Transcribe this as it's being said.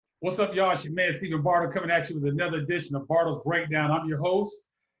What's up, y'all? It's your man, Stephen Bartle, coming at you with another edition of Bartle's Breakdown. I'm your host,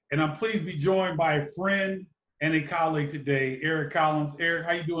 and I'm pleased to be joined by a friend and a colleague today, Eric Collins. Eric,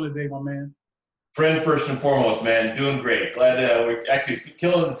 how you doing today, my man? Friend first and foremost, man. Doing great. Glad we're actually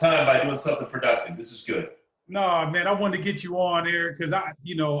killing the time by doing something productive. This is good. No, man, I wanted to get you on, Eric, because I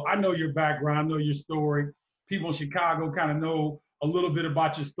know your background, I know your story. People in Chicago kind of know a little bit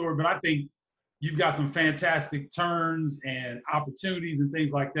about your story, but I think you've got some fantastic turns and opportunities and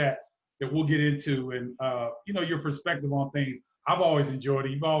things like that we'll get into, and your perspective on things. I've always enjoyed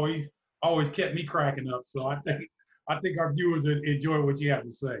it. You've always kept me cracking up. So I think our viewers enjoy what you have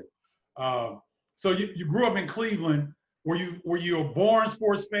to say. So you grew up in Cleveland. Were you a born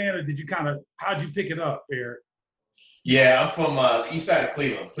sports fan, or how'd you pick it up, Eric? Yeah, I'm from the east side of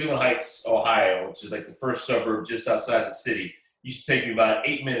Cleveland, Cleveland Heights, Ohio, which is like the first suburb just outside the city. It used to take me about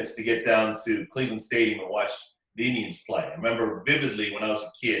 8 minutes to get down to Cleveland Stadium and watch the Indians play. I remember vividly when I was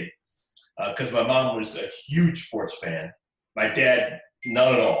a kid, because my mom was a huge sports fan. My dad,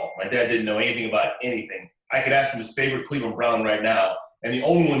 none at all. My dad didn't know anything about anything. I could ask him his favorite Cleveland Brown right now, and the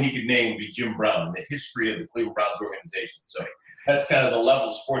only one he could name would be Jim Brown, the history of the Cleveland Browns organization. So that's kind of the level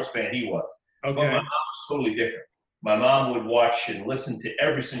of sports fan he was. Okay. But my mom was totally different. My mom would watch and listen to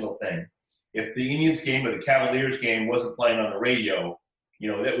every single thing. If the Indians game or the Cavaliers game wasn't playing on the radio,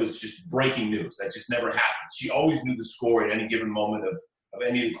 that was just breaking news. That just never happened. She always knew the score at any given moment of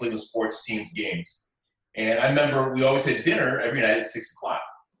any of the Cleveland sports teams' games. And I remember we always had dinner every night at 6 o'clock.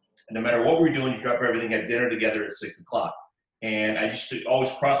 And no matter what we were doing, you drop everything, had dinner together at 6 o'clock. And I just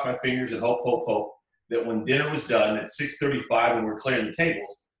always cross my fingers and hope that when dinner was done at 6:35 when we were clearing the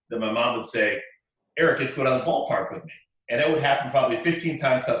tables, that my mom would say, "Eric, let's go down the ballpark with me." And that would happen probably 15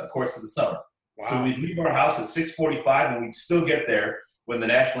 times throughout the course of the summer. Wow. So we'd leave our house at 6:45 and we'd still get there when the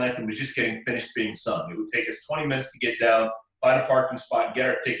national anthem was just getting finished being sung. It would take us 20 minutes to get down, find a parking spot, get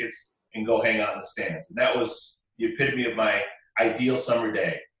our tickets, and go hang out in the stands. And that was the epitome of my ideal summer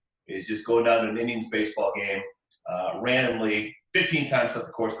day, is just going down to an Indians baseball game randomly 15 times throughout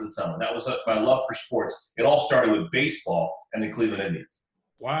the course of the summer. That was my love for sports. It all started with baseball and the Cleveland Indians.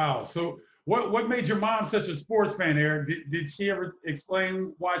 Wow. So what made your mom such a sports fan, Eric? Did she ever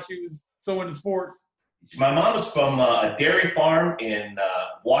explain why she was so into sports? My mom was from a dairy farm in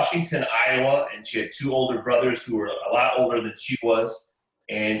Washington, Iowa, and she had two older brothers who were a lot older than she was,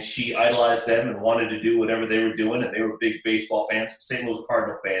 and she idolized them and wanted to do whatever they were doing, and they were big baseball fans, St. Louis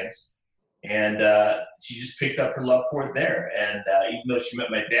Cardinal fans, and she just picked up her love for it there. And even though she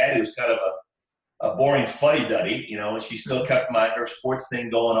met my dad, who was kind of a boring fuddy-duddy, she still kept her sports thing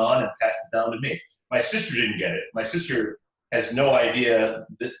going on and passed it down to me. My sister didn't get it. My sister has no idea.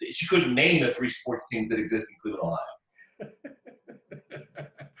 She couldn't name the three sports teams that exist in Cleveland, Ohio.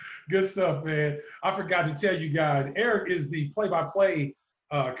 Good stuff, man. I forgot to tell you guys, Eric is the play-by-play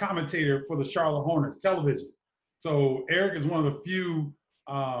commentator for the Charlotte Hornets television. So Eric is one of the few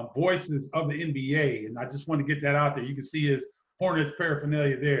voices of the NBA, and I just want to get that out there. You can see his Hornets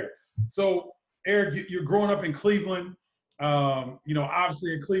paraphernalia there. So Eric, you're growing up in Cleveland.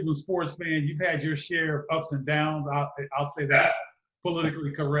 Obviously a Cleveland sports fan. You've had your share of ups and downs. I'll say that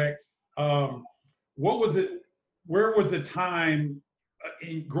politically correct. What was it? Where was the time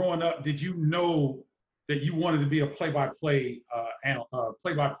in growing up? Did you know that you wanted to be a play-by-play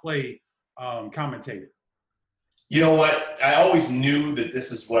commentator? You know what? I always knew that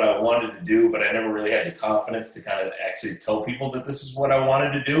this is what I wanted to do, but I never really had the confidence to kind of actually tell people that this is what I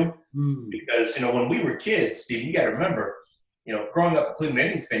wanted to do. Because, when we were kids, Steve, you got to remember, growing up a Cleveland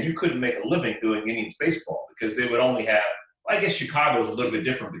Indians fan, you couldn't make a living doing Indians baseball because they would only have, I guess Chicago was a little bit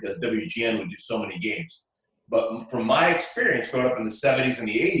different because WGN would do so many games. But from my experience growing up in the 70s and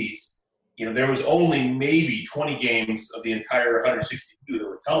the 80s, there was only maybe 20 games of the entire 162 that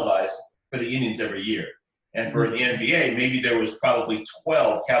were televised for the Indians every year. And for the NBA, maybe there was probably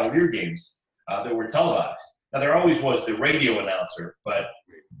 12 Cavalier games that were televised. Now, there always was the radio announcer, but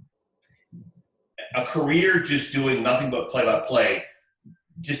a career just doing nothing but play-by-play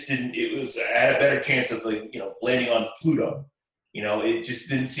just didn't – I had a better chance of, landing on Pluto. It just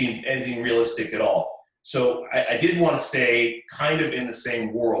didn't seem anything realistic at all. So I did want to stay kind of in the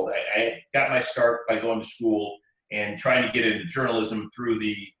same world. I got my start by going to school and trying to get into journalism through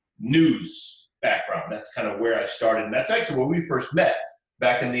the news background. That's kind of where I started. And that's actually where we first met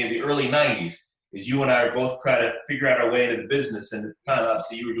back in the early 90s, is you and I were both trying to figure out our way into the business. And at the time,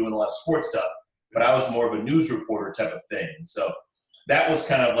 obviously, you were doing a lot of sports stuff, but I was more of a news reporter type of thing. And so that was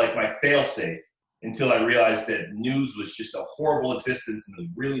kind of like my fail-safe until I realized that news was just a horrible existence and it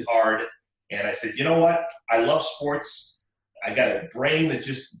was really hard. And I said, you know what? I love sports. I got a brain that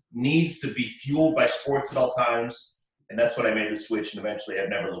just needs to be fueled by sports at all times. And that's when I made the switch and eventually have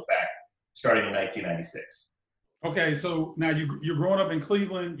never looked back, starting in 1996. Okay, so now you're growing up in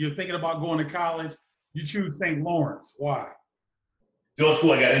Cleveland. You're thinking about going to college. You choose St. Lawrence. Why? The only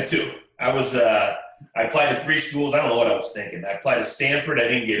school I got into. I applied to 3 schools. I don't know what I was thinking. I applied to Stanford. I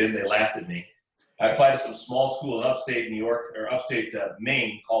didn't get in. They laughed at me. I applied to some small school in upstate New York or upstate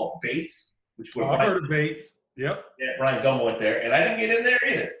Maine called Bates, which I heard of Bates. Yep. Yeah, Brian Gumble went there, and I didn't get in there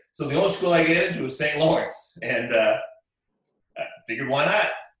either. So the only school I get into was St. Lawrence, and I figured why not?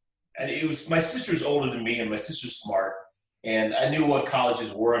 And it was my sister's older than me, and my sister's smart, and I knew what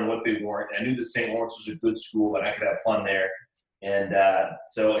colleges were and what they weren't. I knew that St. Lawrence was a good school, and I could have fun there. And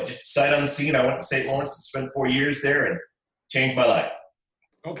so I just decided on the scene. I went to St. Lawrence and spent 4 years there, and changed my life.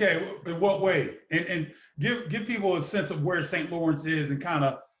 Okay, in what way? And give people a sense of where St. Lawrence is and kind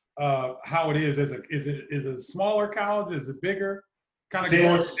of how it is. Is it a smaller college? Is it bigger? Kind of St.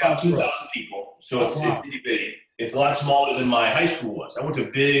 Lawrence is about 2,000 people, so it's itty-bitty. It's a lot smaller than my high school was. I went to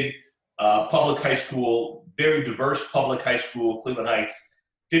a big public high school, very diverse public high school, Cleveland Heights,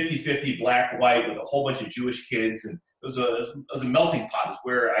 50-50 black, white, with a whole bunch of Jewish kids, and it was a melting pot. Is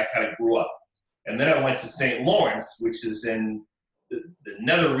where I kind of grew up. And then I went to St. Lawrence, which is in the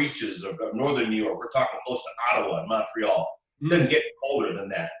nether reaches of northern New York. We're talking close to Ottawa and Montreal. It doesn't get colder than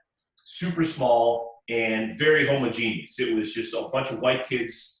that. Super small and very homogeneous. It was just a bunch of white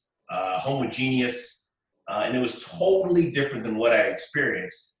kids, homogeneous, and it was totally different than what I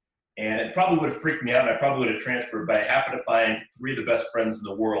experienced. And it probably would have freaked me out, and I probably would have transferred, but I happened to find 3 of the best friends in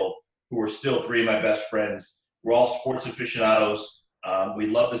the world who are still 3 of my best friends. We're all sports aficionados. We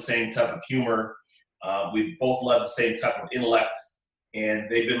love the same type of humor. We both love the same type of intellect, and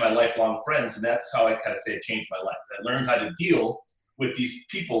they've been my lifelong friends, and that's how I kind of say it changed my life. I learned how to deal with these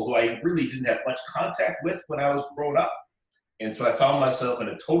people who I really didn't have much contact with when I was growing up. And so I found myself in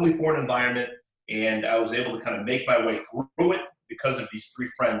a totally foreign environment, and I was able to kind of make my way through it because of these 3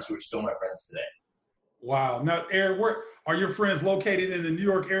 friends who are still my friends today. Wow. Now, Eric, where are your friends located in the New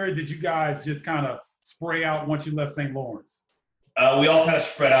York area? Did you guys just kind of spray out once you left St. Lawrence? We all kind of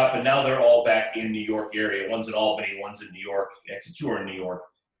spread out, but now they're all back in New York area. One's in Albany, one's in New York. Actually, 2 are in New York,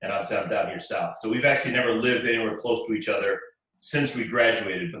 and I'm down here south. So we've actually never lived anywhere close to each other since we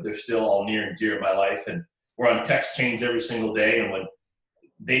graduated, but they're still all near and dear in my life. And we're on text chains every single day. And when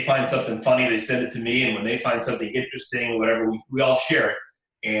they find something funny, they send it to me. And when they find something interesting or whatever, we all share it.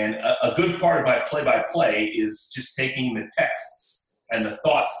 And a good part of my play-by-play is just taking the texts and the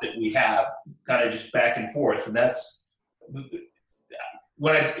thoughts that we have kind of just back and forth. And that's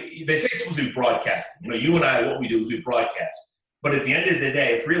they say it's supposed to be broadcasting. You know, you and I, what we do is we broadcast. But at the end of the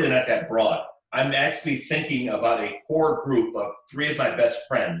day, it's really not that broad. I'm actually thinking about a core group of 3 of my best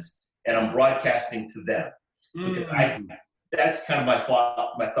friends, and I'm broadcasting to them. Because that's kind of my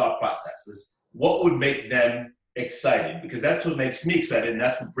thought process is what would make them excited, because that's what makes me excited, and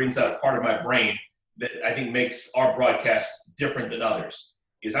that's what brings out a part of my brain that I think makes our broadcast different than others.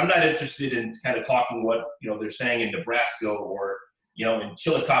 Is I'm not interested in kind of talking what they're saying in Nebraska or in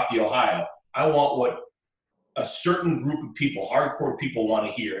Chillicothe, Ohio. I want what a certain group of people, hardcore people, want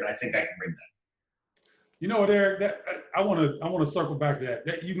to hear, and I think I can bring that. You know what, Eric? That I want to circle back to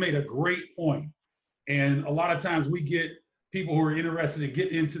that. You made a great point, and a lot of times we get people who are interested to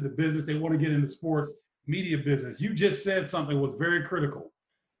get into the business. They want to get into sports media business. You just said something was very critical.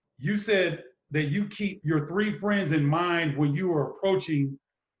 You said that you keep your 3 friends in mind when you are approaching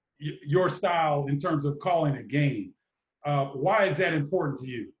your style in terms of calling a game. Why is that important to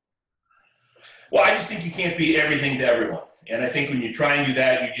you? Well, I just think you can't be everything to everyone. And I think when you try and do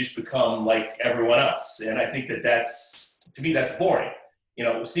that, you just become like everyone else. And I think to me, that's boring.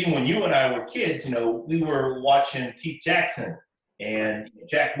 See, when you and I were kids, we were watching Keith Jackson and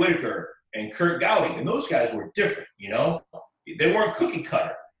Jack Whitaker and Kurt Gowdy, and those guys were different, They weren't cookie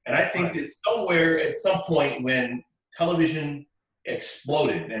cutter. And I think that somewhere at some point when television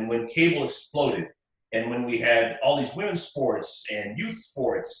exploded and when cable exploded and when we had all these women's sports and youth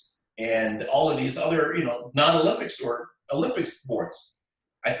sports and all of these other, non-Olympics or Olympic sports,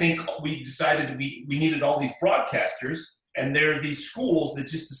 I think we decided we needed all these broadcasters. And there are these schools that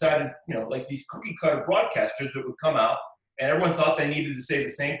just decided, like these cookie cutter broadcasters that would come out, and everyone thought they needed to say the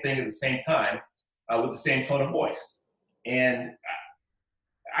same thing at the same time with the same tone of voice. And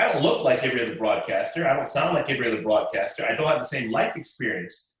I don't look like every other broadcaster. I don't sound like every other broadcaster. I don't have the same life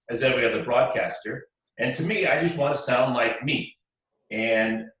experience as every other broadcaster. And to me, I just want to sound like me.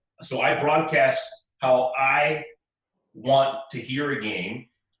 And so I broadcast how I want to hear a game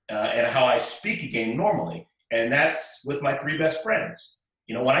and how I speak a game normally. And that's with my 3 best friends.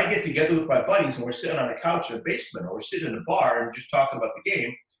 When I get together with my buddies and we're sitting on the couch in the basement or we're sitting in a bar and just talking about the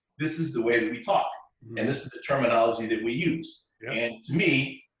game, this is the way that we talk. Mm-hmm. And this is the terminology that we use. Yep. And to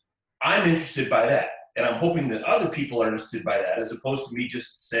me, I'm interested by that. And I'm hoping that other people are interested by that, as opposed to me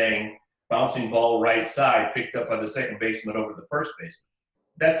just saying, bouncing ball right side, picked up by the second baseman over the first baseman.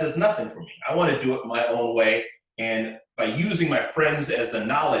 That does nothing for me. I want to do it my own way. And by using my friends as a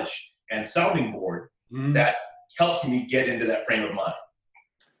knowledge and sounding board, that helps me get into that frame of mind.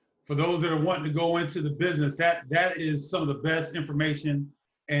 For those that are wanting to go into the business, that is some of the best information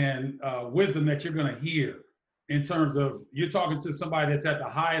and wisdom that you're going to hear, in terms of, you're talking to somebody that's at the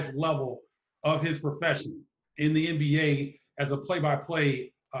highest level of his profession in the NBA as a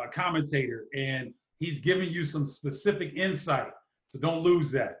play-by-play commentator, and he's giving you some specific insight. So don't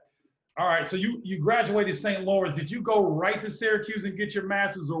lose that. All right, so you graduated St. Lawrence. Did you go right to Syracuse and get your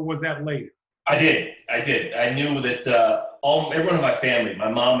master's, or was that later? I did. I knew that everyone in my family,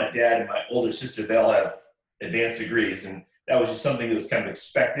 my mom, my dad, and my older sister, they all have advanced degrees, and that was just something that was kind of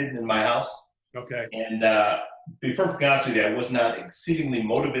expected in my house. Okay. And to be perfectly honest with you, I was not exceedingly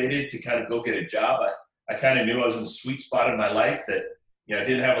motivated to kind of go get a job. I kind of knew I was in a sweet spot in my life that, I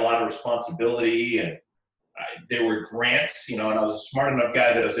didn't have a lot of responsibility, and there were grants, and I was a smart enough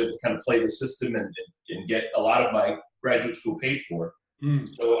guy that I was able to kind of play the system and get a lot of my graduate school paid for.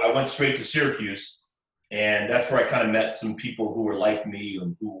 So I went straight to Syracuse, and that's where I kind of met some people who were like me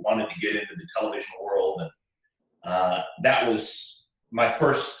and who wanted to get into the television world. And that was my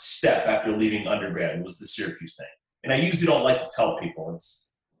first step after leaving undergrad, was the Syracuse thing. And I usually don't like to tell people.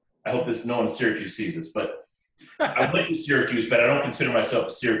 I hope no one in Syracuse sees this, but I went to Syracuse, but I don't consider myself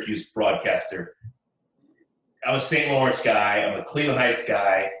a Syracuse broadcaster. I'm a St. Lawrence guy. I'm a Cleveland Heights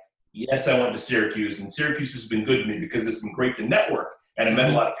guy. Yes, I went to Syracuse, and Syracuse has been good to me because it's been great to network, and I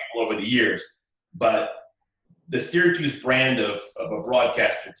met a lot of people over the years. But the Syracuse brand of a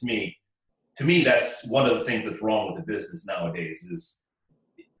broadcaster, to me, that's one of the things that's wrong with the business nowadays, is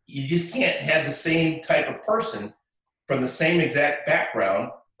you just can't have the same type of person from the same exact background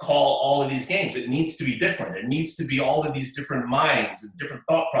call all of these games. It needs to be different. It needs to be all of these different minds and different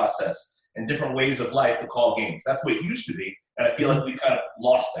thought process and different ways of life to call games. That's what it used to be, and I feel like we kind of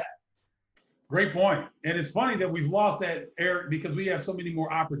lost that. Great point. And it's funny that we've lost that, Eric, because we have so many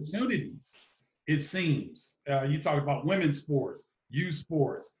more opportunities, it seems. You talk about women's sports, youth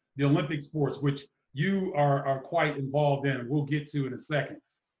sports, the Olympic sports, which you are quite involved in, and we'll get to in a second.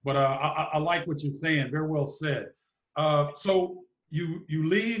 But I like what you're saying. Very well said. So you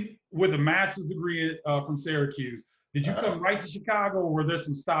leave with a master's degree from Syracuse. Did you come right to Chicago, or were there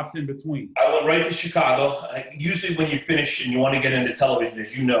some stops in between? I went right to Chicago. Usually when you finish and you want to get into television,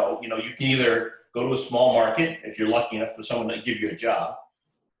 as you can either go to a small market, if you're lucky enough for someone to give you a job,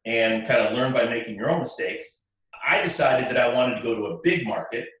 and kind of learn by making your own mistakes. I decided that I wanted to go to a big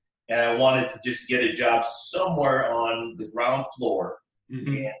market, and I wanted to just get a job somewhere on the ground floor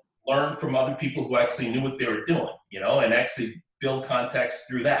and learn from other people who actually knew what they were doing, and actually build contacts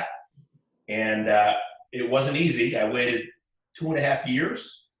through that. And it wasn't easy. I waited 2.5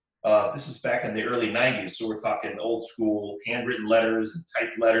 years. This is back in the early 90s, so we're talking old school handwritten letters and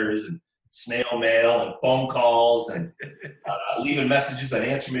typed letters and snail mail and phone calls and leaving messages on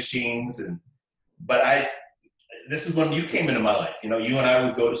answer machines. But this is when you came into my life. You and I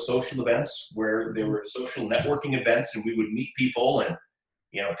would go to social events where there were social networking events, and we would meet people and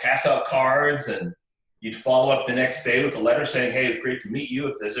pass out cards, and you'd follow up the next day with a letter saying, hey, it's great to meet you.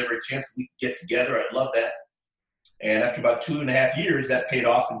 If there's ever a chance we can get together, I'd love that. And after about 2.5 years, that paid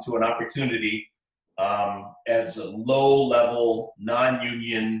off into an opportunity as a low-level,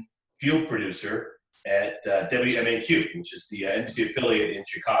 non-union field producer at WMAQ, which is the NBC affiliate in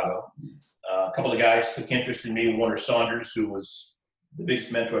Chicago. A couple of guys took interest in me. Warner Saunders, who was the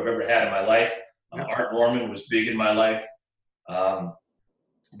biggest mentor I've ever had in my life. Art Norman was big in my life.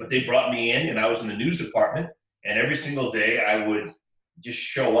 But they brought me in, and I was in the news department, and every single day I would just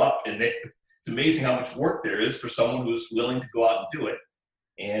show up, and it's amazing how much work there is for someone who's willing to go out and do it.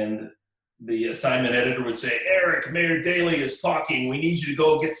 And the assignment editor would say, Eric, Mayor Daley is talking. We need you to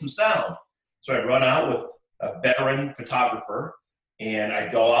go get some sound. So I'd run out with a veteran photographer, and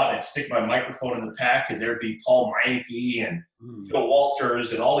I'd go out and stick my microphone in the pack, and there'd be Paul Meineke and Phil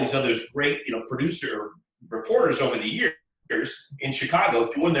Walters and all these others great, reporters over the years in Chicago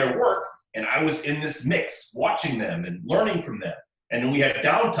doing their work, and I was in this mix watching them and learning from them. And then we had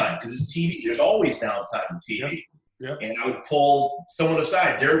downtime because it's TV. There's always downtime in TV. Yep. And I would pull someone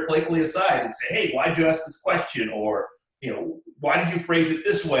aside, Derek Blakely aside, and say, hey, why'd you ask this question? Or, why did you phrase it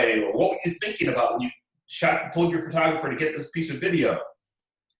this way? Or what were you thinking about when you told your photographer to get this piece of video?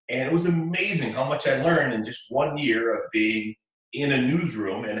 And it was amazing how much I learned in just 1 year of being in a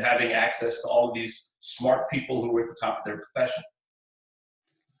newsroom and having access to all of these smart people who were at the top of their profession.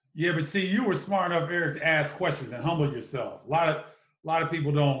 Yeah, but see, you were smart enough, Eric, to ask questions and humble yourself. A lot of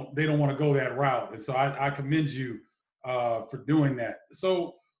people don't want to go that route, and so I commend you for doing that.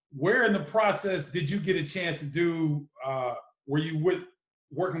 So, where in the process did you get a chance to do? Were you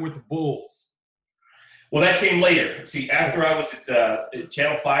working with the Bulls? Well, that came later. See, after I was at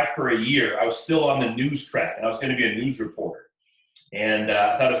Channel 5 for a year, I was still on the news track, and I was going to be a news reporter. And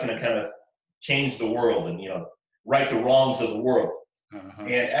I thought I was going to kind of change the world and, right the wrongs of the world. Uh-huh.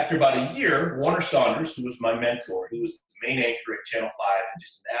 And after about a year, Warner Saunders, who was my mentor, he was the main anchor at Channel 5, and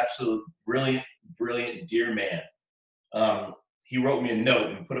just an absolute brilliant, dear man. He wrote me a note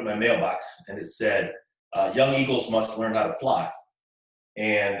and put it in my mailbox, and it said, young eagles must learn how to fly.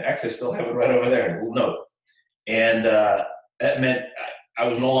 And actually, I still have it right over there, a little note. And that meant I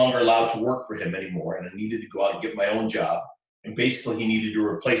was no longer allowed to work for him anymore, and I needed to go out and get my own job. And basically, he needed to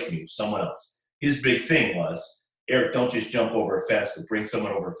replace me with someone else. His big thing was, Eric, don't just jump over a fence, but bring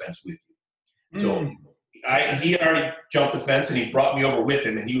someone over a fence with you. So he had already jumped the fence, and he brought me over with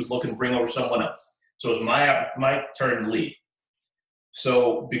him, and he was looking to bring over someone else. So it was my turn to leave.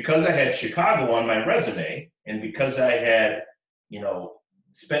 So because I had Chicago on my resume, and because I had,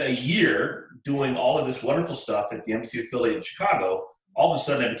 spent a year doing all of this wonderful stuff at the NBC affiliate in Chicago, all of a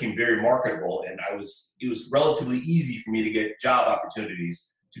sudden I became very marketable, and it was relatively easy for me to get job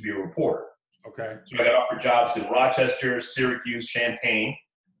opportunities to be a reporter. Okay. So I got offered jobs in Rochester, Syracuse, Champaign,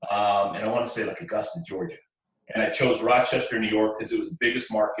 and I want to say like Augusta, Georgia. And I chose Rochester, New York, because it was the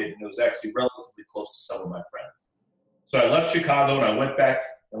biggest market, and it was actually relatively close to some of my friends. So I left Chicago, and I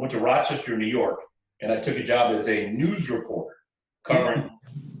went to Rochester, New York, and I took a job as a news reporter, covering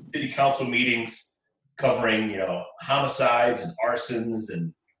city council meetings, covering, homicides and arsons,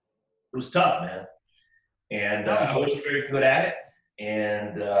 and it was tough, man. And I wasn't very good at it.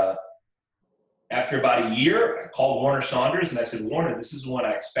 And after about a year, I called Warner Saunders, and I said, Warner, this is what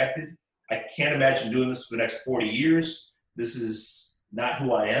I expected. I can't imagine doing this for the next 40 years. This is not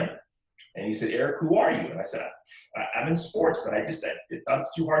who I am. And he said, Eric, who are you? And I said, I'm in sports, but I thought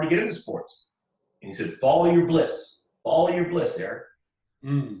it's too hard to get into sports. And he said, follow your bliss. Follow your bliss, Eric.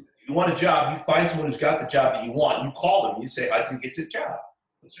 If you want a job, you find someone who's got the job that you want. You call them. You say, how do you get to the job?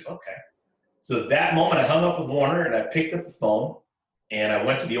 I said, okay. So that moment, I hung up with Warner, and I picked up the phone, and I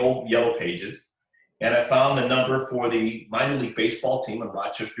went to the old Yellow Pages, and I found the number for the minor league baseball team in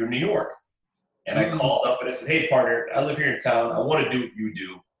Rochester, New York. And I called up, and I said, hey, partner, I live here in town. I want to do what you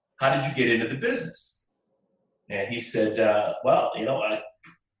do. How did you get into the business? And he said, well,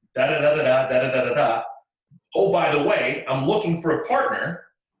 da-da-da-da-da. Oh, by the way, I'm looking for a partner.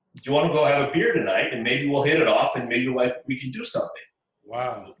 Do you want to go have a beer tonight? And maybe we'll hit it off, and maybe we can do something.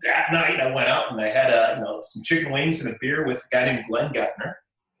 Wow. So that night, I went out, and I had some chicken wings and a beer with a guy named Glenn Geffner.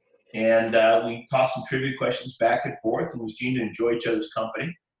 And we tossed some trivia questions back and forth, and we seemed to enjoy each other's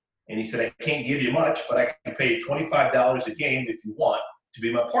company. And he said, I can't give you much, but I can pay you $25 a game if you want to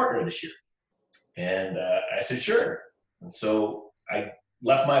be my partner this year. And I said, sure. And so I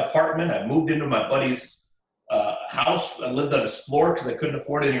left my apartment. I moved into my buddy's house. I lived on his floor because I couldn't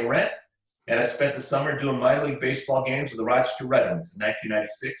afford any rent. And I spent the summer doing minor league baseball games with the Rochester Red Wings in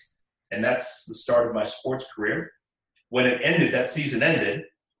 1996. And that's the start of my sports career. When that season ended,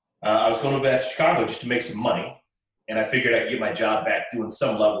 I was going back to Chicago just to make some money. And I figured I'd get my job back doing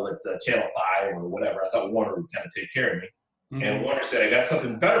some level at Channel 5 or whatever. I thought Warner would kind of take care of me. And Warner said, I got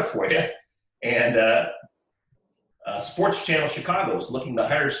something better for you. And Sports Channel Chicago was looking to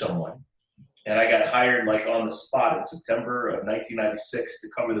hire someone. And I got hired on the spot in September of 1996 to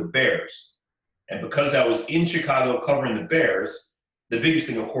cover the Bears. And because I was in Chicago covering the Bears, the biggest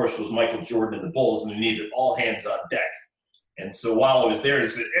thing, of course, was Michael Jordan and the Bulls, and we needed all hands on deck. And so while I was there, he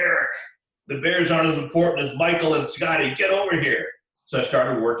said, Eric, the Bears aren't as important as Michael and Scotty. Get over here. So I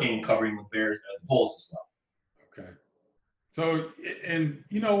started working and covering the Bears and the Bulls as well. Okay. So, and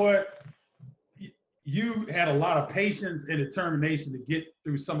you know what? You had a lot of patience and determination to get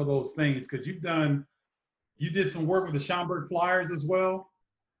through some of those things because you did some work with the Schaumburg Flyers as well.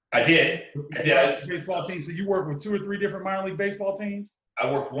 I did. Baseball team. So you worked with 2 or 3 different minor league baseball teams? I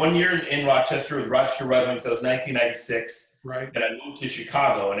worked 1 year in Rochester with Rochester Red Wings. That was 1996. Right. And I moved to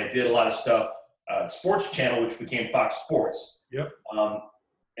Chicago, and I did a lot of stuff, Sports Channel, which became Fox Sports. Yep.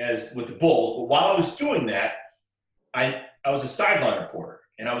 As with the Bulls. But while I was doing that, I was a sideline reporter,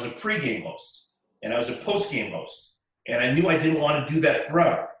 and I was a pregame host, and I was a postgame host. And I knew I didn't want to do that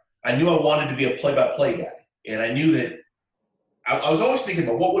forever. I knew I wanted to be a play-by-play guy. And I knew that I was always thinking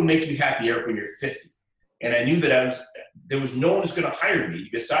about what would make you happy, Eric, when you're 50. And I knew that there was no one who's going to hire me to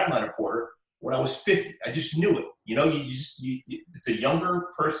be a sideline reporter when I was 50. I just knew it. It's a younger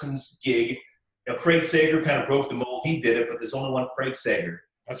person's gig. Craig Sager kind of broke the mold. He did it, but there's only one Craig Sager.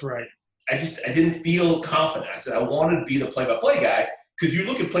 That's right. I didn't feel confident. I said I wanted to be the play-by-play guy, because you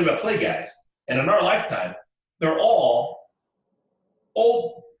look at play-by-play guys, and in our lifetime, they're all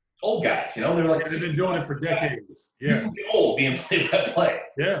old guys. You know, they're like, they've been doing it for decades. Yeah, you can get old being play-by-play.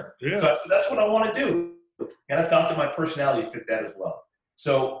 yeah, yeah. So I said that's what I want to do, and I thought that my personality fit that as well.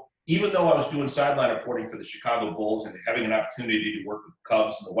 So even though I was doing sideline reporting for the Chicago Bulls and having an opportunity to work with the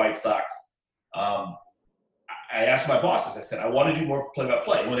Cubs and the White Sox, I asked my bosses, I said, I want to do more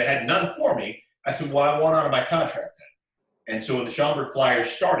play-by-play. When they had none for me, I said, well, I want out of my contract then. And so when the Schaumburg Flyers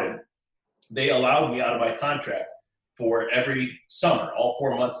started, they allowed me out of my contract for every summer, all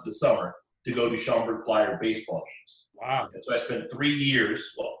 4 months of the summer, to go to Schaumburg Flyer baseball games. Wow. And so I spent 3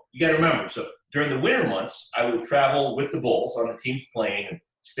 years. Well, you got to remember, so during the winter months, I would travel with the Bulls on the team's plane and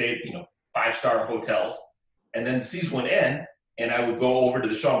stay at, 5-star hotels. And then the season would end, and I would go over to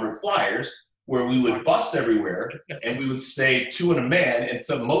the Schaumburg Flyers, where we would bus everywhere, and we would stay 2 and a man in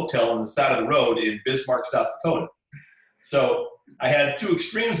some motel on the side of the road in Bismarck, South Dakota. So I had 2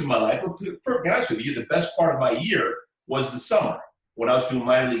 extremes in my life. But to be perfectly honest with you, the best part of my year was the summer when I was doing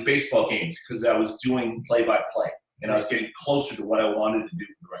minor league baseball games, because I was doing play-by-play, and I was getting closer to what I wanted to do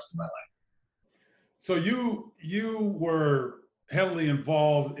for the rest of my life. So you were heavily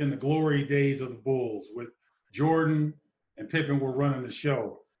involved in the glory days of the Bulls with Jordan and Pippen were running the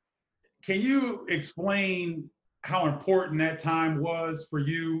show. Can you explain how important that time was for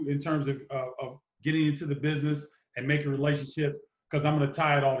you in terms of getting into the business and making relationships? Because I'm going to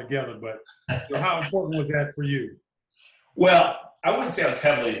tie it all together, but how important was that for you? Well, I wouldn't say I was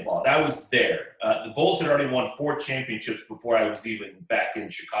heavily involved. I was there. The Bulls had already won 4 championships before I was even back in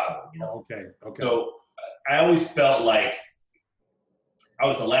Chicago. Okay. So I always felt like I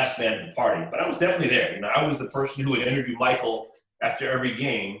was the last man at the party, but I was definitely there. I was the person who would interview Michael after every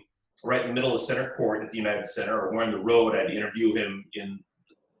game, right in the middle of center court at the United Center, or we're on the road. I'd interview him in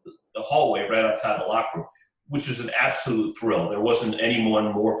the hallway right outside the locker room, which was an absolute thrill. There wasn't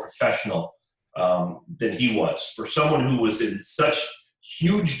anyone more professional than he was. For someone who was in such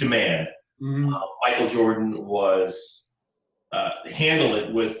huge demand, Michael Jordan was handled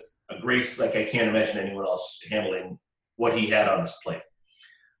it with a grace like I can't imagine anyone else handling what he had on his plate.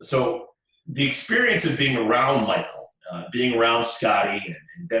 So the experience of being around Michael, being around Scotty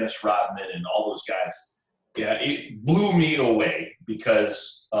and Dennis Rodman and all those guys, it blew me away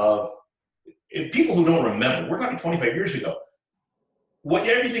because of people who don't remember. We're talking 25 years ago.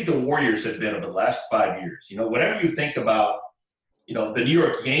 Whatever you think the Warriors have been over the last 5 years, whatever you think about, the New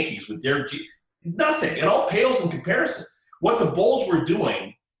York Yankees with their nothing. It all pales in comparison. What the Bulls were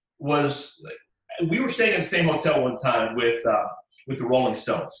doing was, we were staying in the same hotel one time with the Rolling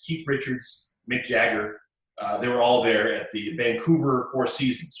Stones, Keith Richards, Mick Jagger. They were all there at the Vancouver Four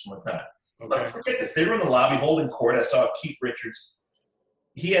Seasons one time. Okay. But forget this. They were in the lobby holding court. I saw Keith Richards.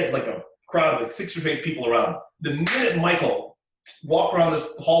 He had like a crowd of like 6 or 8 people around him. The minute Michael walked around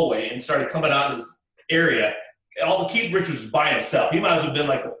the hallway and started coming out of this area, all the Keith Richards was by himself. He might as well have been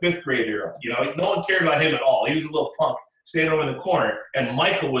like the 5th grade era. No one cared about him at all. He was a little punk standing over in the corner, and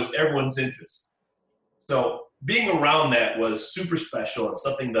Michael was everyone's interest. So being around that was super special and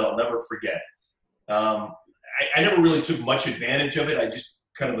something that I'll never forget. I never really took much advantage of it. I just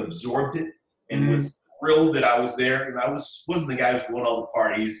kind of absorbed it and was thrilled that I was there. And I wasn't the guy who was going to all the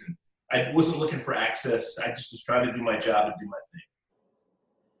parties, and I wasn't looking for access. I just was trying to do my job and do my thing.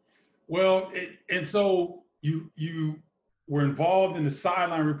 Well, and so you were involved in the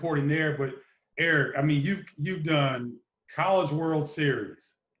sideline reporting there, but Eric, I mean, you've done College World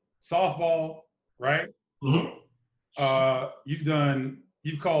Series, softball, right? Mm-hmm.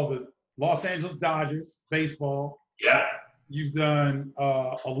 You've called the Los Angeles Dodgers baseball. Yeah. You've done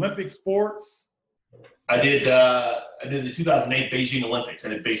Olympic sports. I did the 2008 Beijing Olympics. I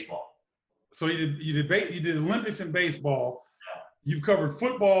did baseball. So you did Olympics and baseball. Yeah. You've covered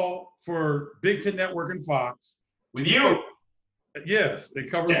football for Big Ten Network and Fox. With you? Yes, they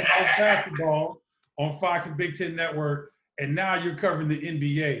covered basketball on Fox and Big Ten Network, and now you're covering the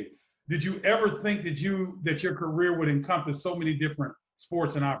NBA. Did you ever think that your career would encompass so many different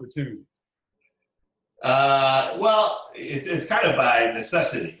sports and opportunities? Well, it's kind of by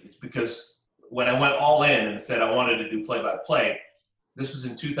necessity. It's because when I went all in and said I wanted to do play-by-play, this was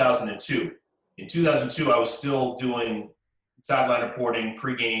in 2002. In 2002, I was still doing sideline reporting,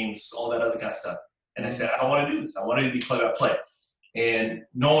 pre-games, all that other kind of stuff. And I said, I don't want to do this. I wanted to be play-by-play. And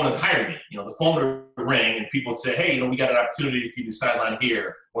no one would hire me. The phone would ring and people would say, hey, we got an opportunity if you do sideline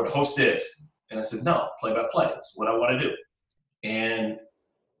here or to host this. And I said, no, play-by-play. That's what I want to do. And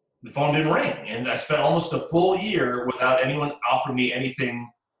the phone didn't ring. And I spent almost a full year without anyone offering me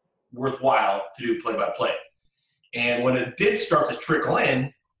anything worthwhile to do play-by-play. And when it did start to trickle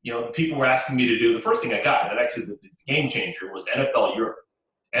in, people were asking me to do the first thing I got, and actually the game changer was NFL Europe.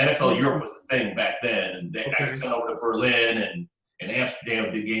 NFL Europe was the thing back then, and I got sent over to Berlin and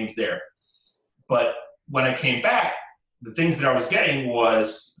Amsterdam, did games there. But when I came back, the things that I was getting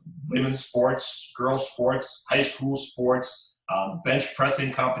was women's sports, girls' sports, high school sports, bench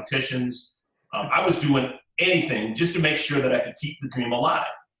pressing competitions. I was doing anything just to make sure that I could keep the dream alive.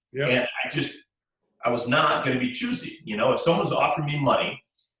 Yep. And I was not going to be choosy. If someone was offering me money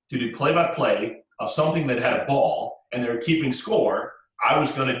to do play-by-play of something that had a ball and they were keeping score, I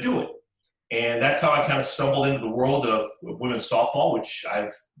was going to do it. And that's how I kind of stumbled into the world of women's softball, which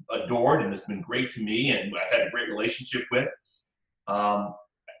I've adored and has been great to me and I've had a great relationship with.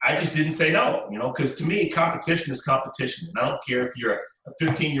 I just didn't say no, because to me, competition is competition. And I don't care if you're a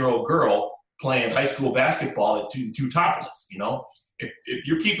 15-year-old girl playing high school basketball at two topless, If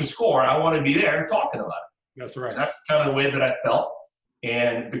you're keeping score, I want to be there talking about it. That's right. And that's kind of the way that I felt.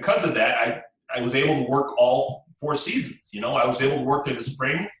 And because of that, I was able to work all 4 seasons. I was able to work during the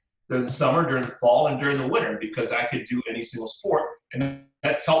spring, during the summer, during the fall, and during the winter because I could do any single sport. And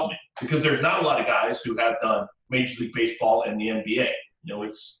that's helped me because there's not a lot of guys who have done Major League Baseball and the NBA.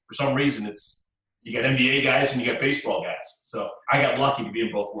 It's for some reason you got NBA guys and you got baseball guys. So I got lucky to be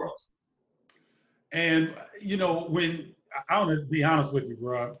in both worlds. And, when I want to be honest with you,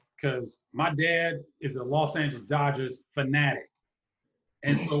 bro, because my dad is a Los Angeles Dodgers fanatic.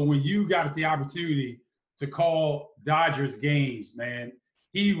 And so when you got the opportunity to call Dodgers games, man,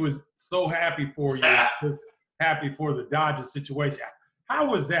 he was so happy for you, just happy for the Dodgers situation. How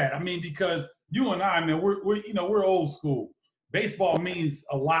was that? I mean, because you and I, man, we're old school. Baseball means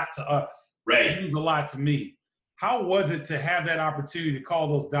a lot to us. Right. It means a lot to me. How was it to have that opportunity to call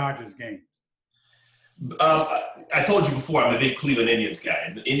those Dodgers games? I told you before, I'm a big Cleveland Indians guy,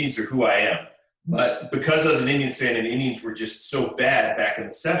 and the Indians are who I am. But because I was an Indians fan and the Indians were just so bad back in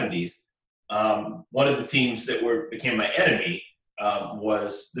the 70s, one of the teams that became my enemy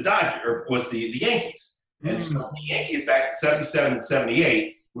was the Yankees. And so the Yankees back in 77 and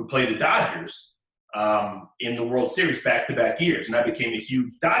 78 would play the Dodgers in the World Series back-to-back years. And I became a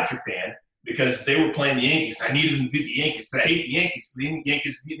huge Dodger fan because they were playing the Yankees. I needed them to beat the Yankees because I hate the Yankees. The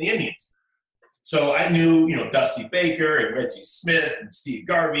Yankees beat the Indians. So I knew, Dusty Baker and Reggie Smith and Steve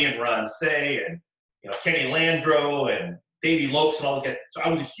Garvey and Ron Cey and, Kenny Landreau and Davey Lopes and all that. So I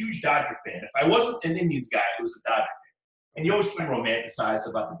was a huge Dodger fan. If I wasn't an Indians guy, it was a Dodger fan. And you always can romanticize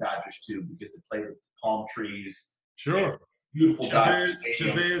about the Dodgers, too, because they play with palm trees. Sure. Beautiful Dodgers.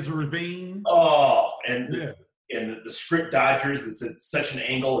 Chavez Ravine. Oh, and the script Dodgers, it's at such an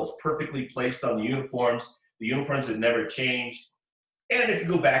angle. It's perfectly placed on the uniforms. The uniforms have never changed. And if you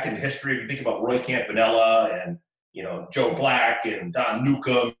go back in history, if you think about Roy Campanella and, Joe Black and Don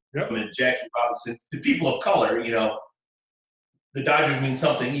Newcomb and Jackie Robinson, the people of color, the Dodgers mean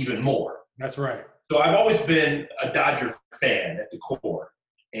something even more. That's right. So I've always been a Dodger fan at the core.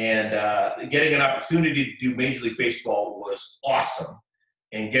 And getting an opportunity to do Major League Baseball was awesome.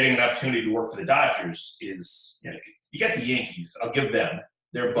 And getting an opportunity to work for the Dodgers is, you got the Yankees. I'll give them.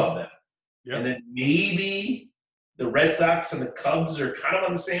 They're above them. Yep. And then maybe the Red Sox and the Cubs are kind of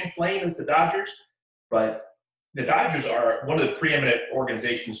on the same plane as the Dodgers. But the Dodgers are one of the preeminent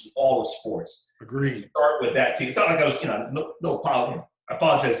organizations in all of sports. Agreed. Start with that team. It's not like I was, no problem. I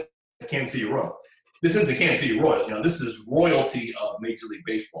apologize to Kansas City Royals. This is the Kansas City Royals. This is royalty of Major League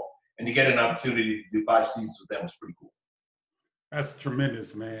Baseball. And to get an opportunity to do 5 seasons with them was pretty cool. That's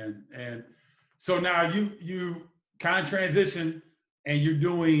tremendous, man. And so now you kind of transition and you're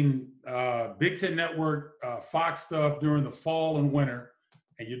doing Big Ten Network, Fox stuff during the fall and winter,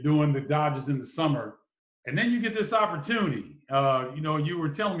 and you're doing the Dodgers in the summer. And then you get this opportunity. You were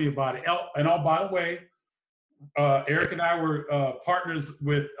telling me about it. And by the way, Eric and I were partners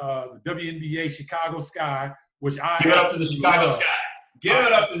with the WNBA Chicago Sky, which I give it up to the Chicago Sky. Give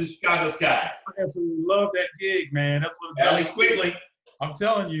it up to the Chicago Sky. I absolutely love that gig, man. That's what Allie Quigley. I'm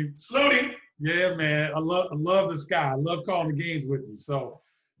telling you. Saluting. Yeah, man. I love the Sky. I love calling the games with you. So,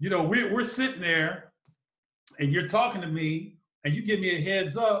 we're sitting there, and you're talking to me, and you give me a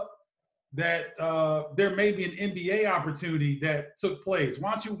heads up that there may be an NBA opportunity that took place.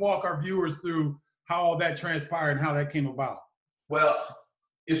 Why don't you walk our viewers through how all that transpired and how that came about? Well,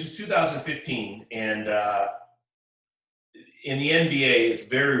 this was 2015, and in the NBA, it's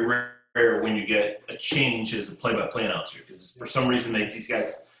very rare when you get a change as a play-by-play announcer because for some reason these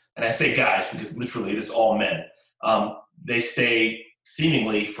guys, and I say guys because literally it is all men, they stay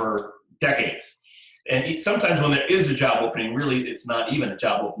seemingly for decades. Sometimes when there is a job opening, really it's not even a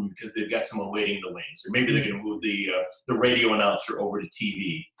job opening because they've got someone waiting in the wings, or maybe they're going to move the radio announcer over to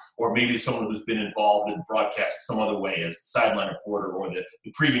TV, or maybe someone who's been involved in broadcast some other way as the sideline reporter or the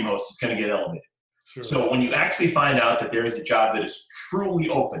pregame host is going to get elevated. Sure. So when you actually find out that there is a job that is truly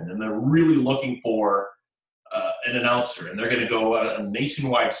open and they're really looking for an announcer, and they're going to go a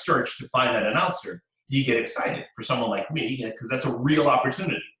nationwide search to find that announcer, you get excited for someone like me because that's a real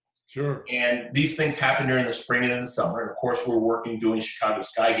opportunity. Sure. And these things happen during the spring and in the summer. And of course, we're working doing Chicago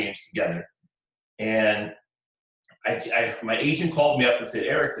Sky games together. And my agent called me up and said,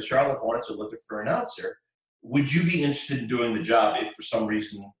 Eric, the Charlotte Hornets are looking for an announcer. Would you be interested in doing the job if for some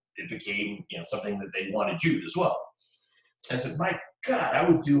reason it became something that they wanted you as well? And I said, my God, I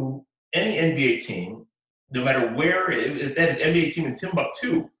would do any NBA team, no matter where. That NBA team in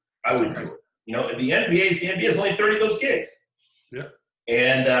Timbuktu, I would do it. The NBA is only 30 of those gigs. Yeah.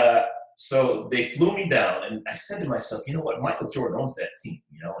 And so they flew me down, and I said to myself, you know what, Michael Jordan owns that team,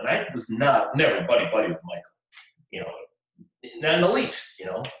 and I was never buddy with Michael, not in the least,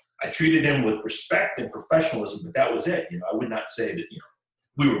 I treated him with respect and professionalism, but that was it. I would not say that,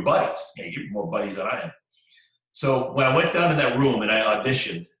 we were buddies. You're more buddies than I am. So when I went down in that room and I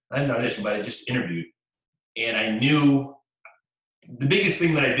auditioned, I didn't audition, but I just interviewed, and I knew the biggest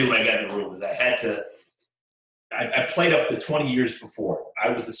thing that I did when I got in the room was I played up the 20 years before. I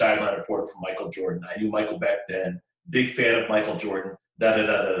was the sideline reporter for Michael Jordan. I knew Michael back then, big fan of Michael Jordan,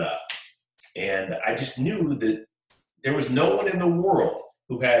 da-da-da-da-da. And I just knew that there was no one in the world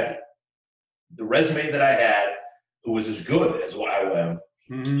who had the resume that I had, who was as good as what I am,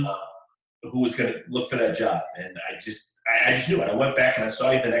 who was going to look for that job. And I just knew it. I went back and I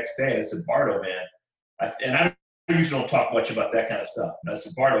saw you the next day, and I said, Bardo, man, I usually don't talk much about that kind of stuff. And I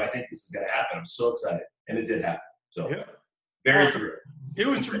said, Bardo, I think this is going to happen. I'm so excited. And it did happen. So very thrilled. It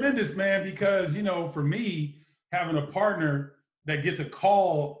was tremendous, man, because, for me, having a partner that gets a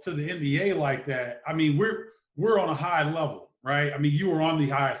call to the NBA like that, I mean, we're on a high level, right? I mean, you were on the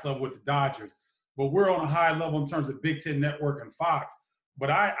highest level with the Dodgers, but we're on a high level in terms of Big Ten Network and Fox. But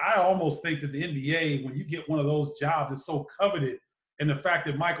I almost think that the NBA, when you get one of those jobs, is so coveted. And the fact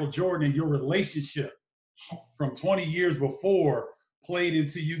that Michael Jordan and your relationship from 20 years before played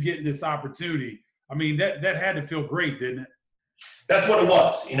into you getting this opportunity, I mean, that had to feel great, didn't it? That's what it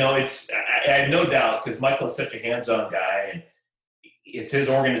was. I have no doubt, because Michael is such a hands-on guy, and it's his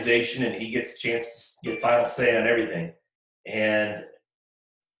organization, and he gets a chance to get final say on everything. And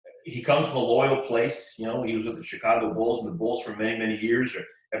he comes from a loyal place. He was with the Chicago Bulls, and the Bulls for many, many years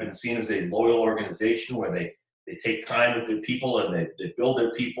have been seen as a loyal organization where they take time with their people, and they build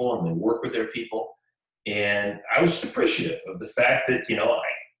their people, and they work with their people. And I was appreciative of the fact that,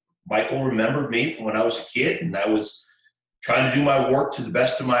 Michael remembered me from when I was a kid, and I was trying to do my work to the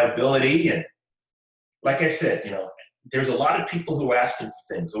best of my ability. And like I said, there's a lot of people who asked him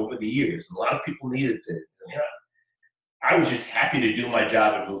for things over the years, and a lot of people needed to, I was just happy to do my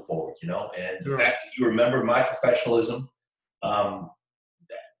job and move forward, and the fact that you remember my professionalism,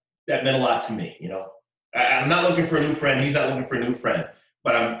 that meant a lot to me, I'm not looking for a new friend. He's not looking for a new friend,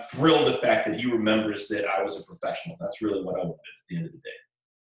 but I'm thrilled the fact that he remembers that I was a professional. That's really what I wanted at the end of the day.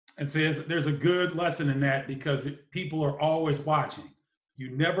 And says there's a good lesson in that, because people are always watching. You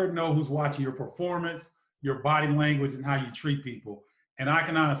never know who's watching your performance, your body language, and how you treat people. And I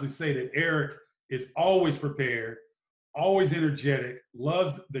can honestly say that Eric is always prepared, always energetic,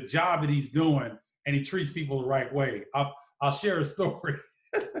 loves the job that he's doing, and he treats people the right way. I'll share a story.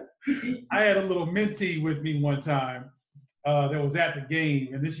 I had a little mentee with me one time that was at the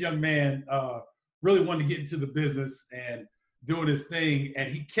game, and this young man really wanted to get into the business and doing his thing,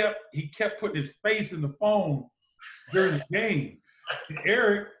 and he kept putting his face in the phone during the game. And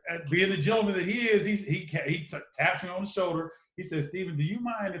Eric, being the gentleman that he is, he taps me on the shoulder. He says, Steven, do you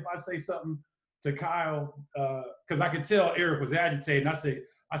mind if I say something to Kyle? Because I could tell Eric was agitated. And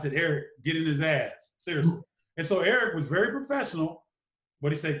I said, Eric, get in his ass, seriously. And so Eric was very professional,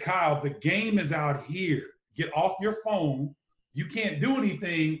 but he said, Kyle, the game is out here. Get off your phone. You can't do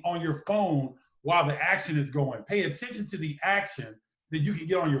anything on your phone while the action is going. Pay attention to the action that you can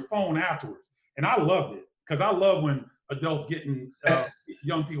get on your phone afterwards. And I loved it, because I love when adults getting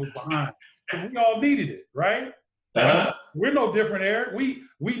young people behind. Because we all needed it, right? Uh-huh. We're no different, Eric. We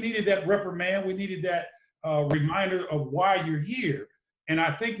needed that reprimand. We needed that reminder of why you're here. And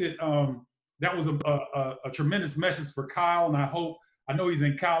I think that that was a tremendous message for Kyle. And I know he's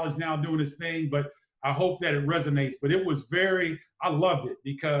in college now doing his thing, but I hope that it resonates. But it was I loved it,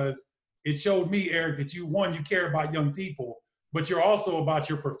 because it showed me, Eric, that you care about young people, but you're also about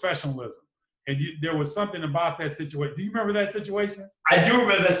your professionalism. And there was something about that situation. Do you remember that situation? I do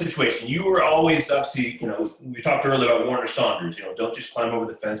remember that situation. You were always, obviously, we talked earlier about Warner Saunders, don't just climb over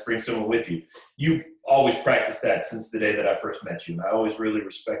the fence, bring someone with you. You've always practiced that since the day that I first met you. And I always really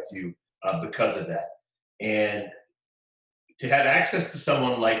respect you because of that. And to have access to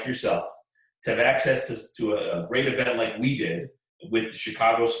someone like yourself, to have access to a great event like we did with the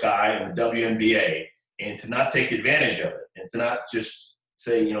Chicago Sky and the WNBA, and to not take advantage of it, and to not just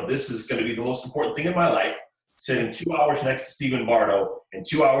say, this is going to be the most important thing in my life, sitting 2 hours next to Stephen Bardo and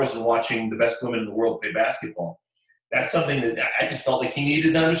 2 hours and watching the best women in the world play basketball. That's something that I just felt like he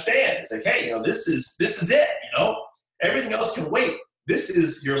needed to understand. It's like, hey, this is it. Everything else can wait. This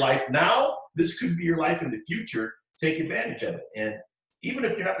is your life now. This could be your life in the future. Take advantage of it. And even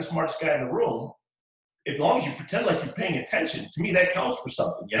if you're not the smartest guy in the room, as long as you pretend like you're paying attention, to me that counts for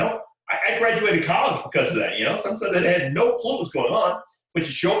something. I graduated college because of that. Sometimes I had no clue what was going on. But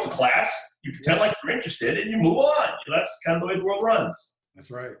you show up to class, you pretend like you're interested, and you move on. That's kind of the way the world runs.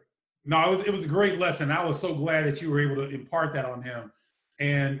 That's right. No, it was a great lesson. I was so glad that you were able to impart that on him.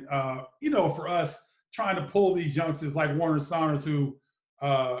 And, for us, trying to pull these youngsters like Warner Saunders, who,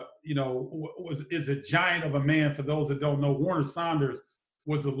 is a giant of a man. For those that don't know, Warner Saunders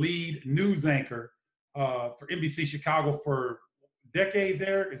was the lead news anchor for NBC Chicago for decades,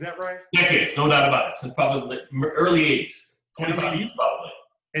 Eric. Is that right? Decades, no doubt about it. Since probably early 80s. 25 years probably.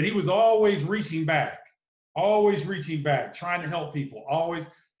 And he was always reaching back, trying to help people, always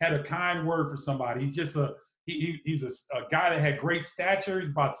had a kind word for somebody. He's just he's a guy that had great stature. He's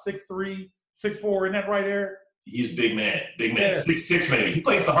about 6'3", 6'4", isn't that right, Eric? He's a big man, Yeah. 6'6" maybe. He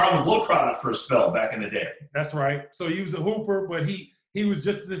played for the Harlem Globetrotters for a spell back in the day. That's right. So he was a hooper, but he was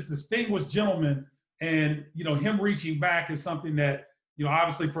just this distinguished gentleman. And, him reaching back is something that,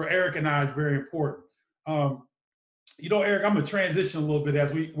 obviously for Eric and I is very important. Eric, I'm going to transition a little bit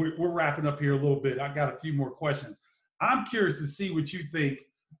as we're wrapping up here a little bit. I got a few more questions. I'm curious to see what you think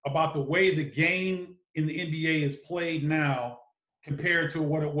about the way the game in the NBA is played now compared to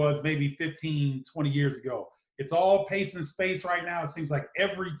what it was maybe 15, 20 years ago. It's all pace and space right now. It seems like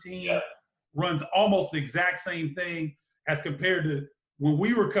every team runs almost the exact same thing as compared to when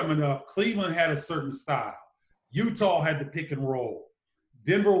we were coming up. Cleveland had a certain style. Utah had the pick and roll.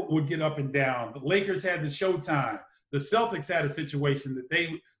 Denver would get up and down. The Lakers had the showtime. The Celtics had a situation that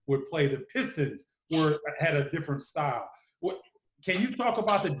they would play. The Pistons had a different style. Can you talk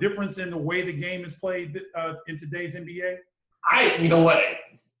about the difference in the way the game is played in today's NBA? You know what?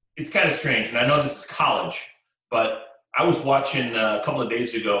 It's kind of strange, and I know this is college, but I was watching a couple of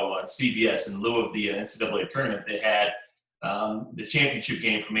days ago on CBS in lieu of the NCAA tournament. They had the championship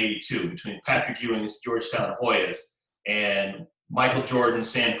game from '82 between Patrick Ewing's Georgetown Hoyas and Michael Jordan,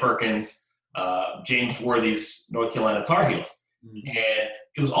 Sam Perkins, James Worthy's North Carolina Tar Heels. Mm-hmm. And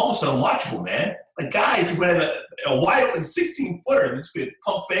it was almost unwatchable, man. Like guys who had a wide open 16-footer and just be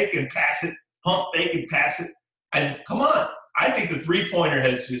pump fake and pass it, pump fake and pass it. Come on. I think the three-pointer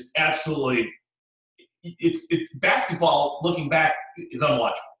has just absolutely it's basketball looking back is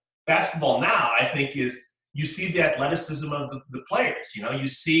unwatchable. Basketball now, I think, is you see the athleticism of the players. You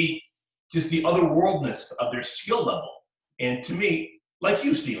see just the otherworldness of their skill level. And to me, like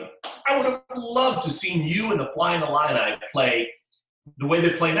you, Stephen, I would have loved to seen you and the Flying Illini play the way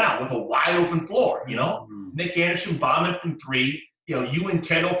they play now with a wide open floor. Mm-hmm. Nick Anderson bombing from three. You and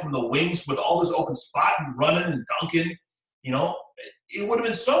Kendall from the wings with all this open spot and running and dunking. It would have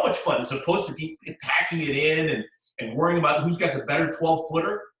been so much fun as opposed to keep packing it in and worrying about who's got the better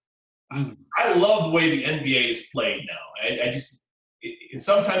 12-footer. Mm. I love the way the NBA is played now. I just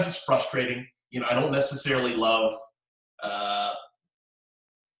sometimes it's frustrating. I don't necessarily love.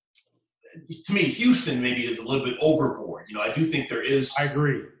 To me, Houston maybe is a little bit overboard. I do think there is. I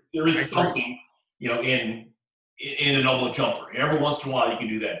agree. There is something, in an elbow jumper. Every once in a while, you can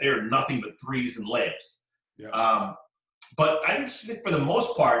do that. There are nothing but threes and layups. Yeah. But I think for the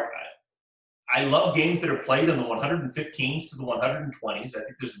most part, I love games that are played in the 115s to the 120s. I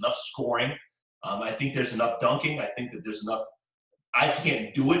think there's enough scoring. I think there's enough dunking. I think that there's enough I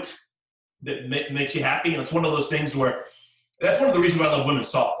can't do it that makes you happy. And it's one of those things where that's one of the reasons why I love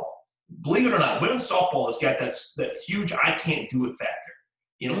women's softball. Believe it or not, women's softball has got that huge I can't do it factor.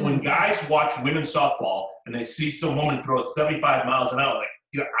 When guys watch women's softball and they see some woman throw it 75 miles an hour,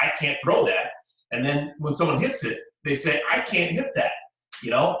 like, I can't throw that. And then when someone hits it, they say, I can't hit that,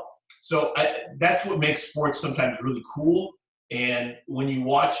 So that's what makes sports sometimes really cool. And when you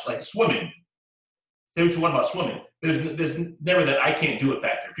watch, like, swimming, say what you want about swimming, there's never that I can't do it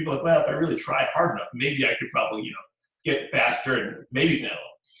factor. People are like, well, if I really tried hard enough, maybe I could probably, get faster and maybe,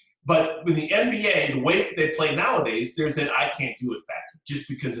 But with the NBA, the way that they play nowadays, there's an I can't do it factor, just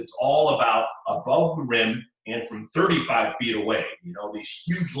because it's all about above the rim and from 35 feet away. You know, these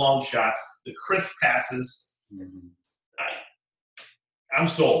huge long shots, the crisp passes. Mhm. I'm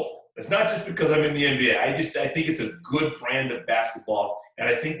sold. It's not just because I'm in the NBA. I think it's a good brand of basketball. And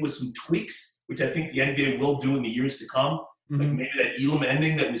I think with some tweaks, which I think the NBA will do in the years to come, like maybe that Elam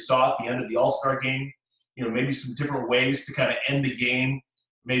ending that we saw at the end of the All-Star game, you know, maybe some different ways to kind of end the game,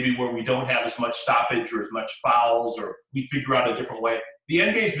 maybe where we don't have as much stoppage or as much fouls, or we figure out a different way. The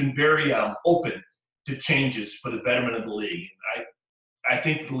NBA has been very open to changes for the betterment of the league. And I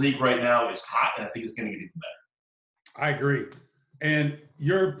think the league right now is hot, and I think it's going to get even better. I agree. And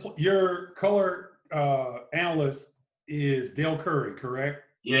your color analyst is Dale Curry, correct?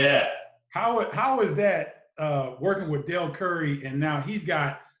 Yeah. How is that working with Dale Curry? And now he's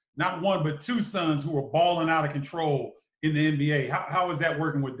got not one but two sons who are balling out of control in the NBA. How is that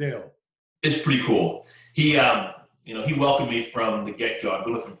working with Dale? It's pretty cool. He, he welcomed me from the get-go. I've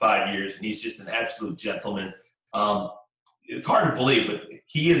been with him 5 years, and he's just an absolute gentleman. It's hard to believe, but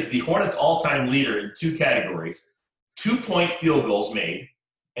he is the Hornets' all-time leader in two categories: 2-point field goals made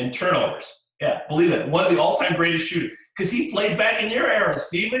and turnovers. Yeah, believe it. One of the all-time greatest shooters. Because he played back in your era,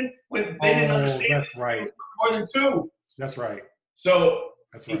 Stephen, when they didn't understand. That's right. More than two. That's right. So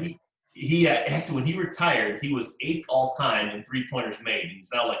that's right. He actually, when he retired, he was 8th all-time in three-pointers made. He's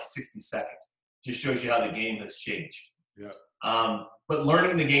now like 62nd. Just shows you how the game has changed. Yeah. But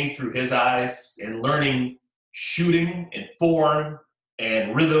learning the game through his eyes and learning shooting and form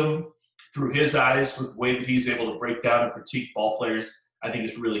and rhythm through his eyes with the way that he's able to break down and critique ball players, I think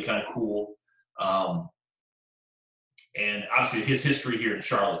is really kind of cool. And obviously his history here in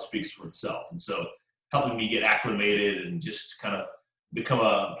Charlotte speaks for itself. And so helping me get acclimated and just kind of become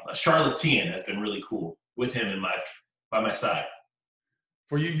a Charlottean has been really cool with him by my side.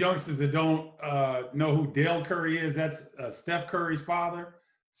 For you youngsters that don't know who Dale Curry is, that's Steph Curry's father.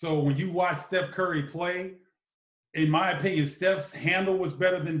 So when you watch Steph Curry play, in my opinion, Steph's handle was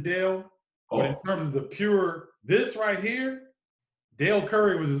better than Dale. Oh. But in terms of the pure, this right here, Dale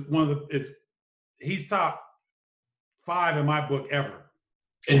Curry was he's top 5 in my book ever.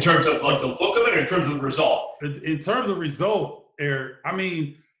 In terms of like the look of it, or in terms of the result? In terms of result, Eric, I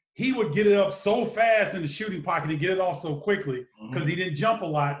mean, he would get it up so fast in the shooting pocket and get it off so quickly because he didn't jump a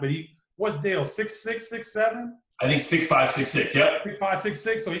lot. But what's Dale, 6'6", 6'7"? I think 6'5", 6'6", yep. 6'5",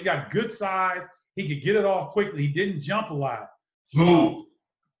 6'6", so he got good size. He could get it off quickly. He didn't jump a lot. Smooth.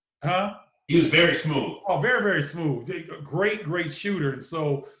 Huh? He was very smooth. Oh, very, very smooth. Great, great shooter. And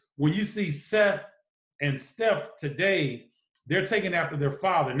so when you see Seth and Steph today, they're taking after their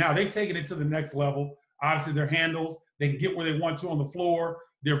father. Now, they're taking it to the next level. Obviously, their handles, they can get where they want to on the floor.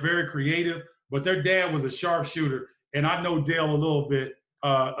 They're very creative. But their dad was a sharpshooter. And I know Dale a little bit,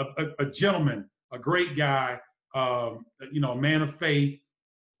 a gentleman, a great guy, a man of faith.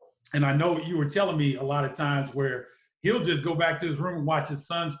 And I know you were telling me a lot of times where he'll just go back to his room and watch his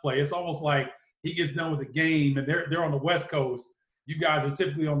sons play. It's almost like he gets done with the game and they're on the West Coast. You guys are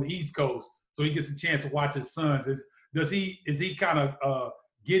typically on the East Coast. So he gets a chance to watch his sons. Is he kind of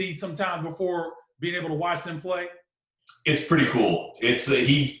giddy sometimes before being able to watch them play? It's pretty cool. It's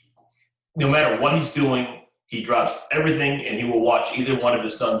no matter what he's doing, he drops everything and he will watch either one of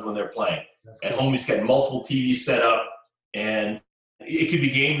his sons when they're playing. At home, he's got multiple TVs set up, and it could be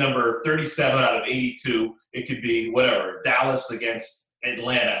game number 37 out of 82. It could be whatever, Dallas against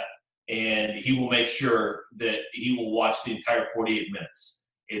Atlanta, and he will make sure that he will watch the entire 48 minutes.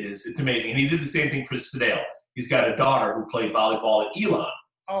 It's amazing. And he did the same thing for Sedale. He's got a daughter who played volleyball at Elon.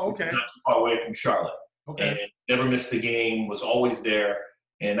 Oh, okay. Not too far away from Charlotte. Okay. And never missed the game, was always there.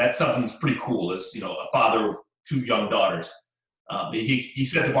 And that's something that's pretty cool as, a father of 2 young daughters. He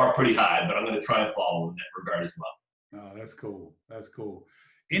set the bar pretty high, but I'm going to try and follow in that regard as well. Oh, that's cool. That's cool.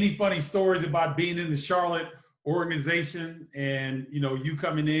 Any funny stories about being in the Charlotte organization and, you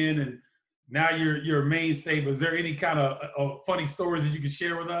coming in and now you're a mainstay, but is there any kind of funny stories that you can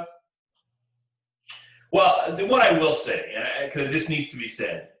share with us? Well, what I will say, because this needs to be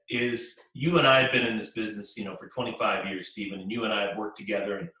said, is you and I have been in this business, for 25 years, Stephen, and you and I have worked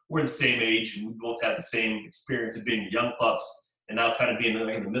together, and we're the same age, and we both have the same experience of being young pups and now kind of being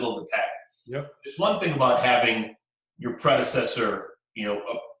in the middle of the pack. Yep. There's one thing about having your predecessor,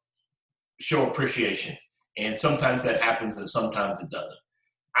 show appreciation, and sometimes that happens and sometimes it doesn't.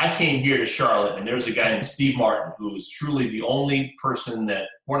 I came here to Charlotte, and there's a guy named Steve Martin who is truly the only person that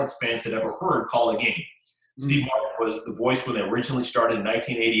Hornets fans had ever heard call a game. Steve Martin was the voice when they originally started in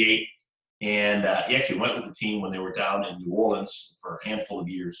 1988, and he actually went with the team when they were down in New Orleans for a handful of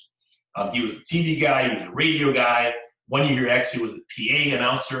years. He was the TV guy, he was the radio guy, 1 year he actually was the PA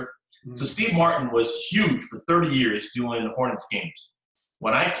announcer. Mm-hmm. So Steve Martin was huge for 30 years doing Hornets games.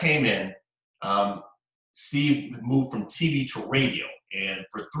 When I came in, Steve moved from TV to radio. And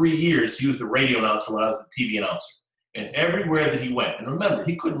for 3 years, he was the radio announcer when I was the TV announcer. And everywhere that he went, and remember,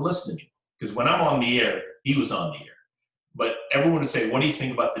 he couldn't listen to me because when I'm on the air, he was on the air. But everyone would say, what do you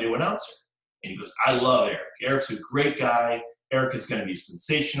think about the new announcer? And he goes, I love Eric. Eric's a great guy. Eric is going to be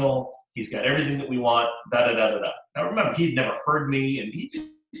sensational. He's got everything that we want, da-da-da-da-da. Now, remember, he'd never heard me, and he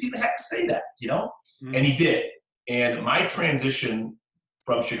had to say that, Mm-hmm. And he did. And my transition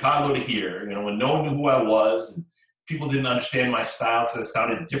from Chicago to here, when no one knew who I was, and people didn't understand my style because I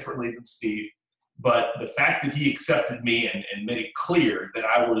sounded differently than Steve. But the fact that he accepted me and made it clear that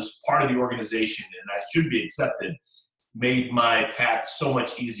I was part of the organization and I should be accepted made my path so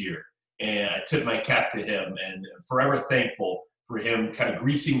much easier. And I tip my cap to him and forever thankful for him kind of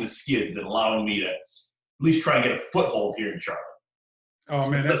greasing the skids and allowing me to at least try and get a foothold here in Charlotte. Oh,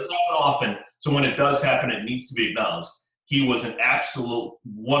 man. That's not often. So when it does happen, it needs to be acknowledged. He was an absolute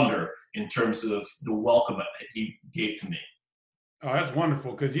wonder in terms of the welcome that he gave to me. Oh, that's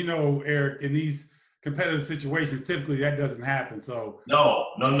wonderful. Because, Eric, in these competitive situations, typically that doesn't happen. So No.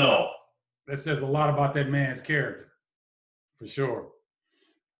 That says a lot about that man's character, for sure.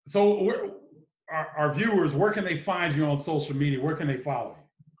 So our viewers, where can they find you on social media? Where can they follow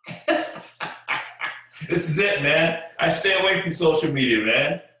you? This is it, man. I stay away from social media,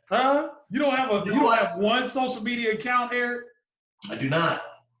 man. Huh? You don't have one social media account, Eric? I do not.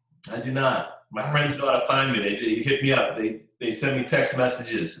 My friends know how to find me. They hit me up. They send me text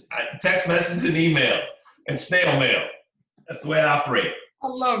messages. Text messages and email and snail mail. That's the way I operate. I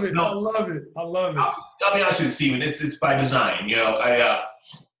love it. I love it. I'll be honest with you, Stephen. It's by design.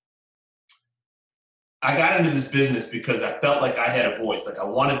 I got into this business because I felt like I had a voice, like I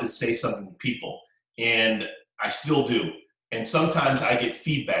wanted to say something to people, and I still do. And sometimes I get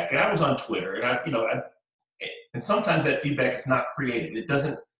feedback, and I was on Twitter, and and sometimes that feedback is not creative.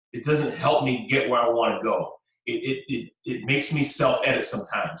 It doesn't help me get where I want to go. It makes me self-edit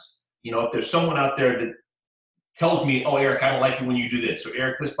sometimes. If there's someone out there that tells me, oh, Eric, I don't like it when you do this, or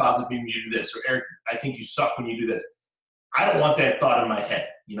Eric, this bothers me when you do this, or Eric, I think you suck when you do this. I don't want that thought in my head,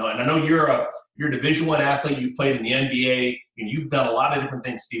 and I know you're a Division I athlete. You played in the NBA, and you've done a lot of different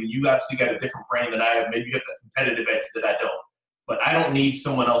things, Steven. You obviously got a different brain than I have. Maybe you have the competitive edge that I don't. But I don't need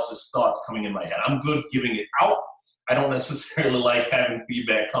someone else's thoughts coming in my head. I'm good giving it out. I don't necessarily like having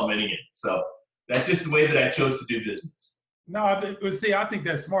feedback coming in. So that's just the way that I chose to do business. No, I think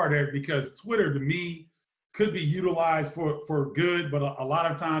that's smart, Eric, because Twitter, to me, could be utilized for good, but a lot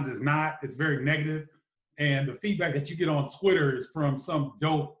of times it's not. It's very negative. And the feedback that you get on Twitter is from some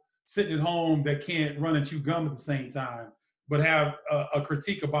dope sitting at home that can't run and chew gum at the same time, but have a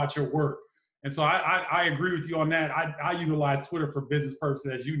critique about your work. And so I agree with you on that. I utilize Twitter for business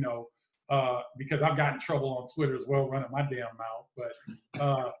purposes, as you know, because I've gotten in trouble on Twitter as well, running my damn mouth.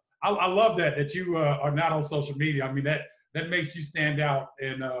 But I love that you are not on social media. I mean, that makes you stand out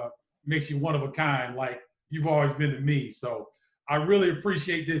and makes you one of a kind, like you've always been to me. So I really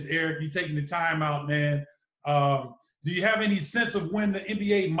appreciate this, Eric. You taking the time out, man. Do you have any sense of when the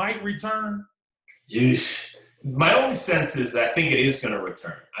NBA might return? Yeesh. My only sense is I think it is going to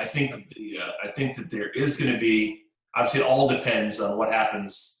return. I think that there is going to be. Obviously, it all depends on what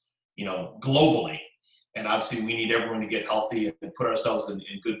happens, globally. And obviously, we need everyone to get healthy and put ourselves in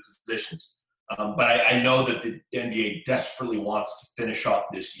good positions. But I know that the NBA desperately wants to finish off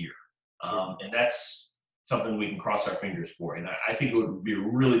this year, and that's something we can cross our fingers for. And I think it would be a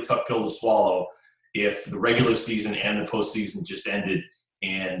really tough pill to swallow if the regular season and the postseason just ended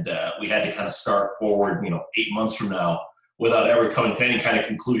and we had to kind of start forward, 8 months from now without ever coming to any kind of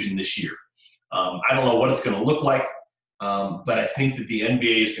conclusion this year. I don't know what it's going to look like, but I think that the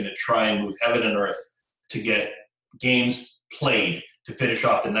NBA is going to try and move heaven and earth to get games played to finish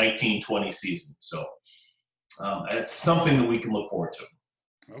off the 19-20 season. So it's something that we can look forward to.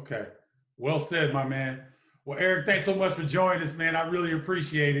 Okay. Well said, my man. Well, Eric, thanks so much for joining us, man. I really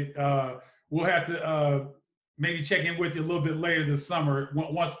appreciate it. We'll have to maybe check in with you a little bit later this summer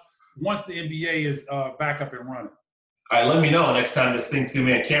once the NBA is back up and running. All right, let me know next time this thing's going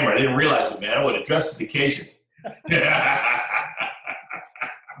to be on camera. I didn't realize it, man. I would have dressed the occasion.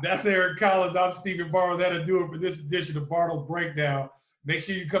 That's Eric Collins. I'm Stephen Barlow. That'll do it for this edition of Barlow's Breakdown. Make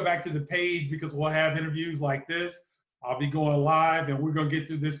sure you come back to the page because we'll have interviews like this. I'll be going live, and we're going to get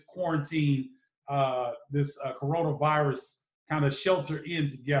through this quarantine, this coronavirus kind of shelter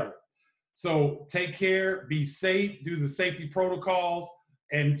in together. So take care, be safe, do the safety protocols,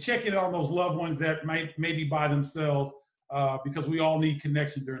 and check in on those loved ones that may be by themselves because we all need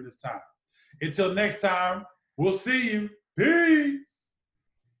connection during this time. Until next time, We'll see you. Peace.